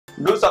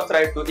Do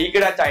subscribe to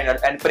Ekeeda channel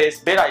and press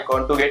bell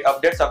icon to get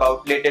updates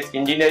about latest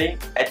engineering,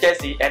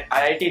 HSC and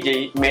IIT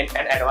JEE main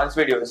and advanced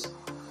videos.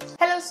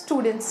 Hello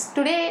students,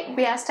 today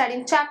we are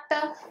studying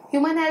chapter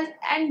Human Health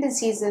and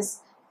Diseases.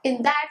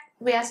 In that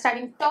we are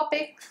studying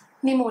topic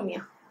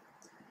pneumonia.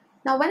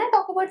 Now when I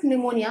talk about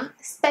pneumonia,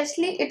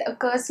 especially it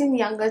occurs in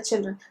younger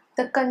children,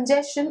 the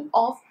congestion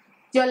of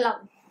your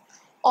lung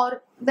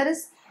or there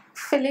is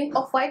filling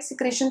of white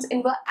secretions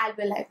in your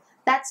alveoli.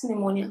 That's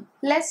pneumonia.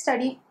 Let's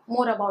study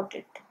more about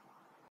it.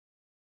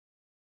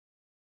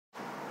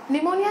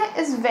 Pneumonia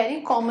is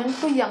very common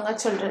to younger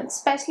children,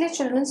 especially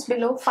children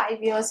below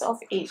 5 years of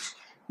age.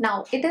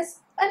 Now, it is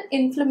an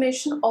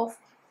inflammation of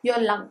your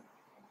lung,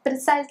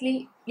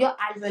 precisely your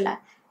alveoli.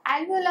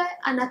 Alveoli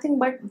are nothing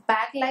but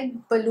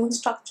bag-like balloon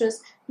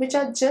structures which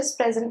are just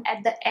present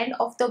at the end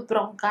of the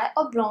bronchi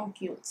or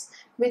bronchioles,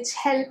 which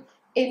help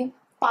in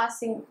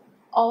passing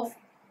of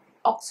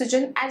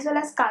oxygen as well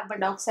as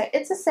carbon dioxide.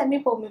 It's a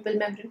semi-permeable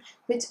membrane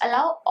which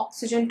allows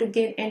oxygen to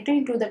gain entry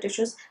into the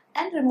tissues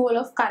and removal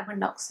of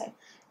carbon dioxide.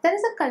 There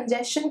is a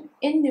congestion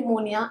in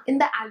pneumonia in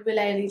the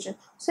alveoli region.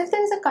 So if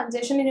there is a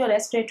congestion in your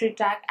respiratory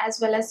tract as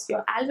well as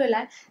your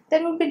alveoli,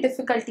 there will be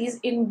difficulties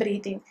in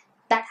breathing.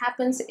 That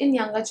happens in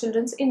younger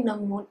children in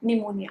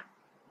pneumonia.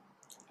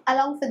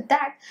 Along with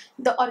that,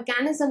 the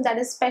organism that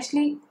is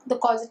especially the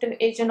causative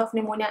agent of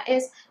pneumonia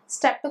is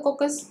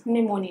Streptococcus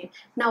pneumoniae.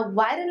 Now,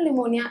 viral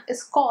pneumonia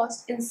is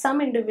caused in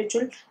some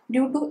individual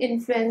due to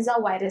influenza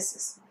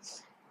viruses.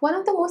 One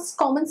of the most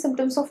common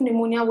symptoms of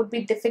pneumonia would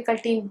be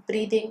difficulty in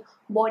breathing,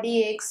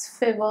 body aches,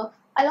 fever.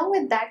 Along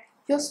with that,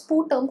 your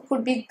sputum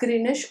could be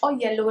greenish or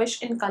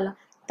yellowish in color.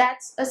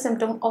 That's a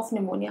symptom of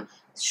pneumonia.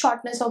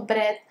 Shortness of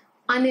breath,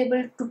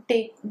 unable to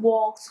take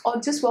walks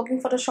or just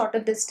walking for a shorter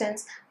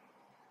distance,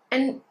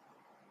 and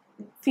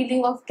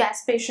feeling of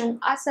gaspation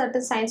are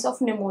certain signs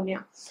of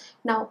pneumonia.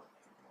 Now,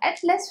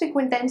 at less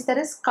frequent times, there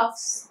is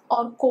coughs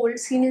or cold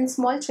seen in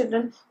small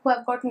children who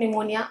have got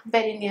pneumonia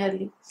very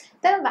nearly.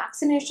 There are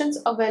vaccinations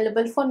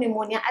available for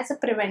pneumonia as a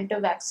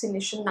preventive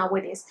vaccination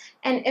nowadays,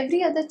 and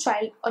every other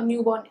child or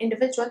newborn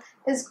individual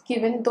is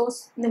given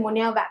those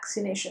pneumonia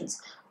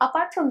vaccinations.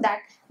 Apart from that,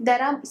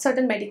 there are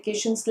certain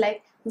medications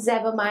like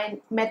Zevamine,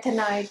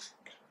 Methanide.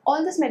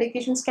 All these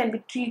medications can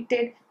be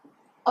treated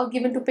or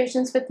given to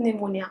patients with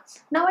pneumonia.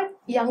 Now at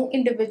young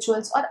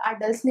individuals or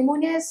adults,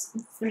 pneumonia is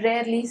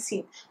rarely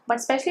seen, but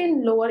especially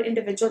in lower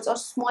individuals or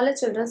smaller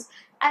children,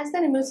 as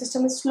their immune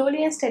system is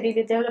slowly and steadily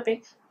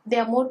developing, they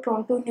are more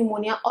prone to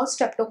pneumonia or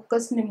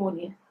Streptococcus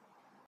pneumoniae.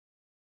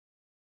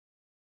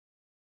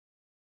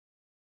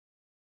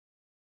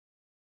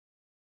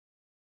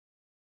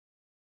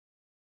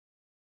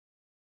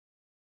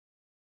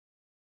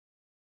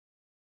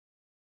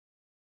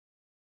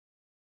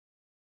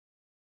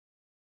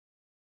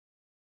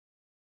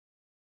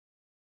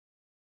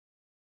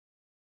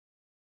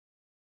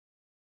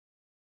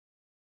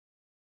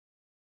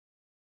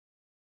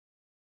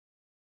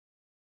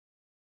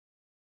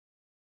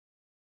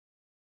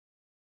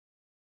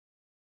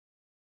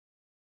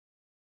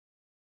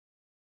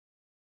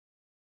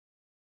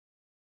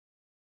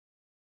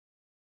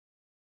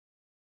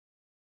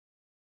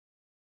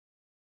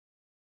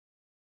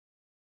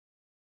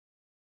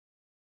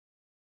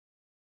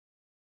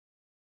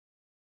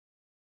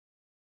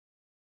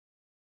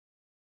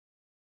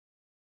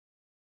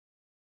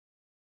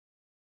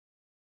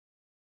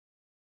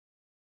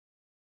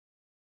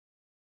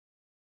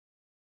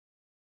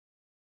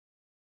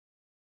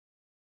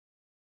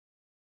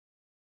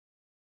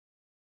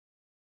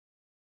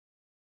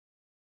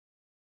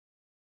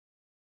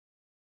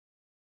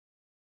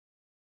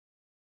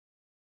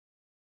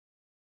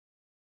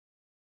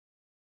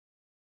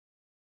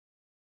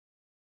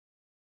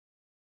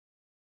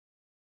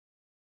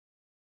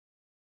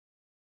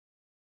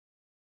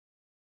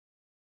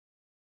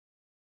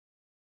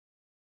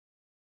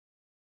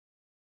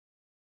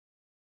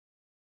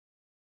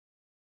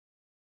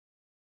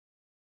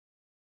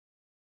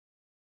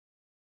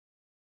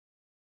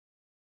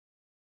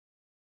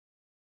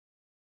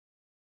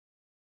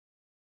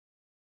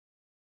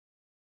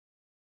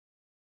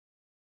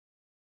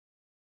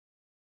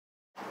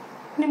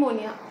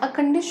 Pneumonia, a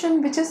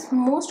condition which is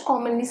most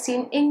commonly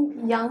seen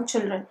in young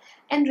children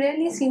and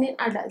rarely seen in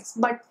adults,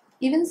 but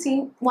even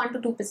seen 1 to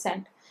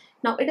 2%.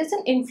 Now, it is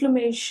an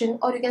inflammation,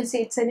 or you can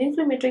say it's an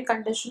inflammatory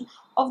condition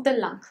of the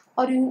lung,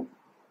 or you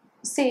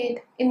say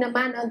it in a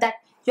manner that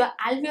your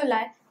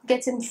alveoli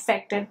gets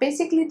infected.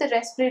 Basically, the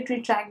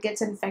respiratory tract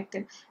gets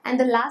infected, and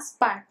the last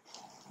part,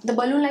 the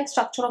balloon-like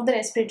structure of the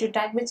respiratory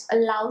tract, which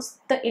allows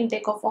the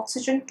intake of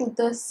oxygen to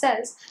the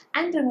cells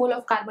and removal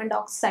of carbon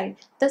dioxide.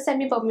 The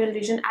semi-permeable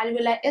region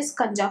alveoli is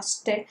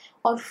congested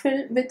or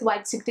filled with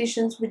white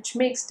secretions, which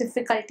makes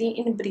difficulty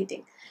in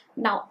breathing.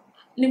 Now,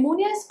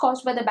 pneumonia is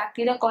caused by the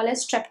bacteria called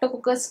as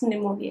Streptococcus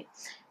pneumoniae.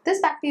 This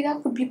bacteria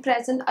could be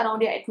present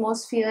around your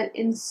atmosphere,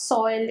 in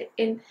soil,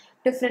 in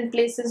different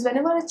places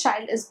whenever a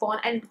child is born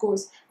and it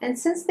goes. And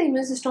since the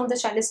immune system of the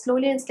child is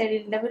slowly and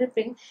steadily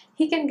developing,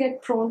 he can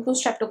get prone to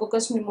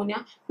Streptococcus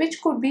pneumonia,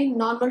 which could be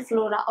normal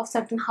flora of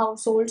certain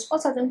households or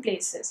certain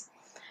places.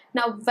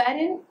 Now,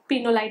 variant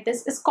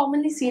pneumonitis is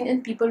commonly seen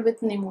in people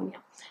with pneumonia.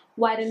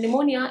 Viral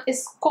pneumonia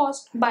is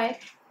caused by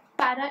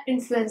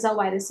para-influenza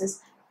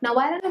viruses. Now,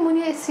 viral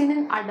pneumonia is seen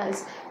in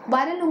adults.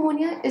 Viral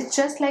pneumonia is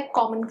just like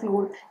common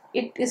cold.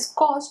 It is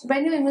caused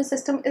when your immune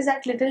system is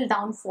at little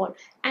downfall,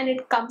 and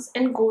it comes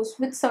and goes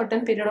with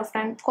certain period of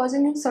time,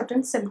 causing you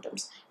certain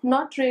symptoms.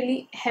 Not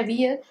really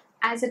heavier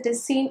as it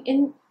is seen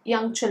in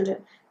young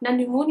children. Now,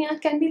 pneumonia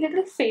can be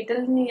little fatal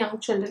in young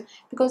children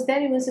because their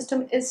immune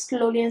system is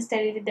slowly and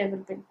steadily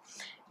developing.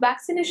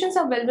 Vaccinations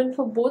are available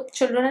for both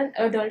children and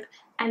adult,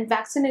 and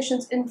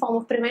vaccinations in form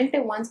of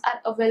preventive ones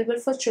are available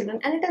for children,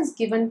 and it is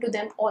given to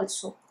them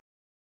also.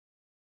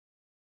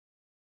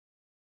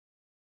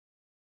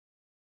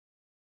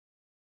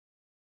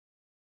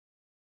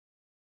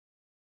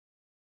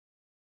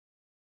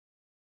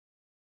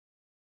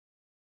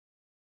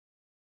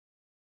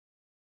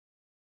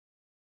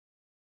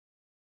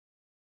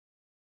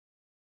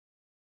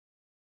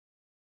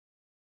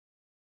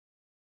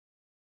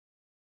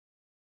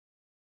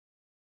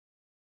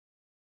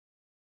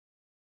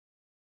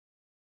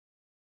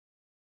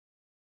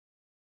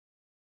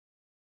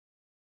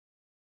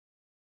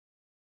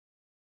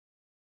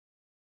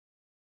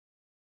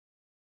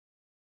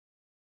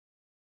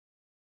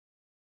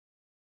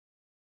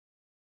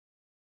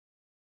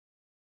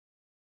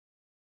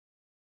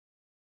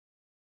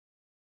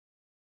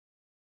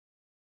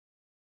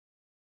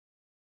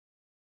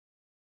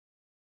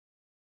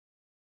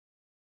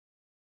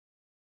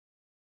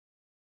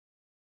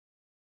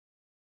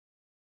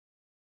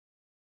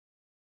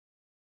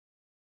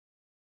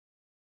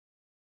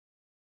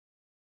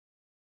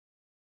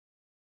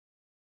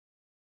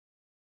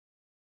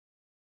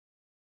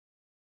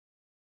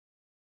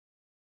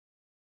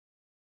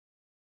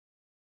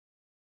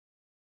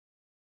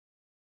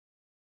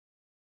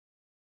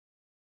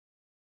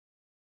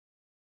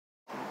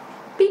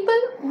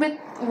 People with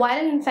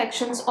viral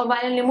infections or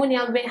viral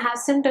pneumonia may have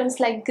symptoms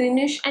like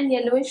greenish and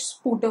yellowish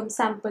sputum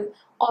sample,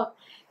 or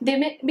they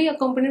may be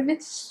accompanied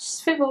with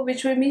fever,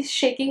 which will be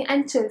shaking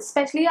and chills,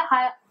 especially a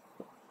high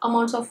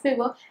amounts of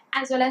fever,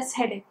 as well as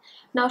headache.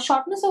 Now,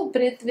 shortness of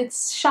breath with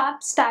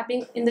sharp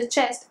stabbing in the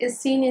chest is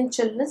seen in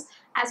children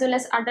as well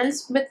as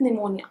adults with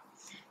pneumonia.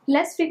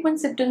 Less frequent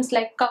symptoms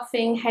like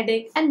coughing,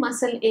 headache, and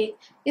muscle ache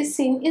is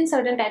seen in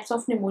certain types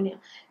of pneumonia.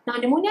 Now,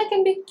 pneumonia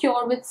can be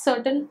cured with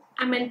certain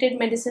amended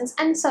medicines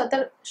and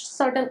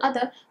certain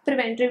other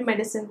preventive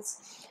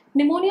medicines.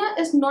 Pneumonia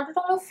is not at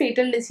all a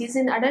fatal disease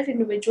in adult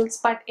individuals,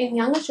 but in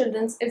younger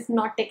children, if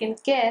not taken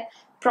care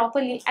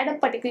properly at a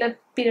particular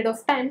period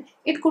of time,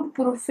 it could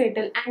prove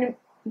fatal, and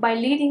by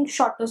leading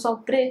shortness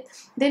of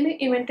breath, they may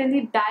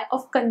eventually die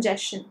of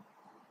congestion.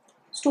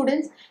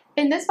 Students,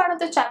 in this part of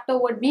the chapter,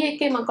 what we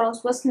came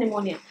across was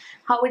pneumonia,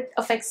 how it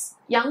affects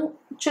young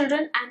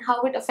children and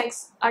how it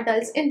affects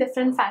adults in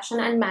different fashion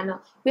and manner.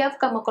 We have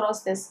come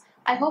across this.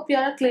 I hope you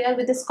are clear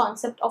with this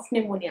concept of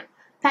pneumonia.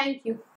 Thank you.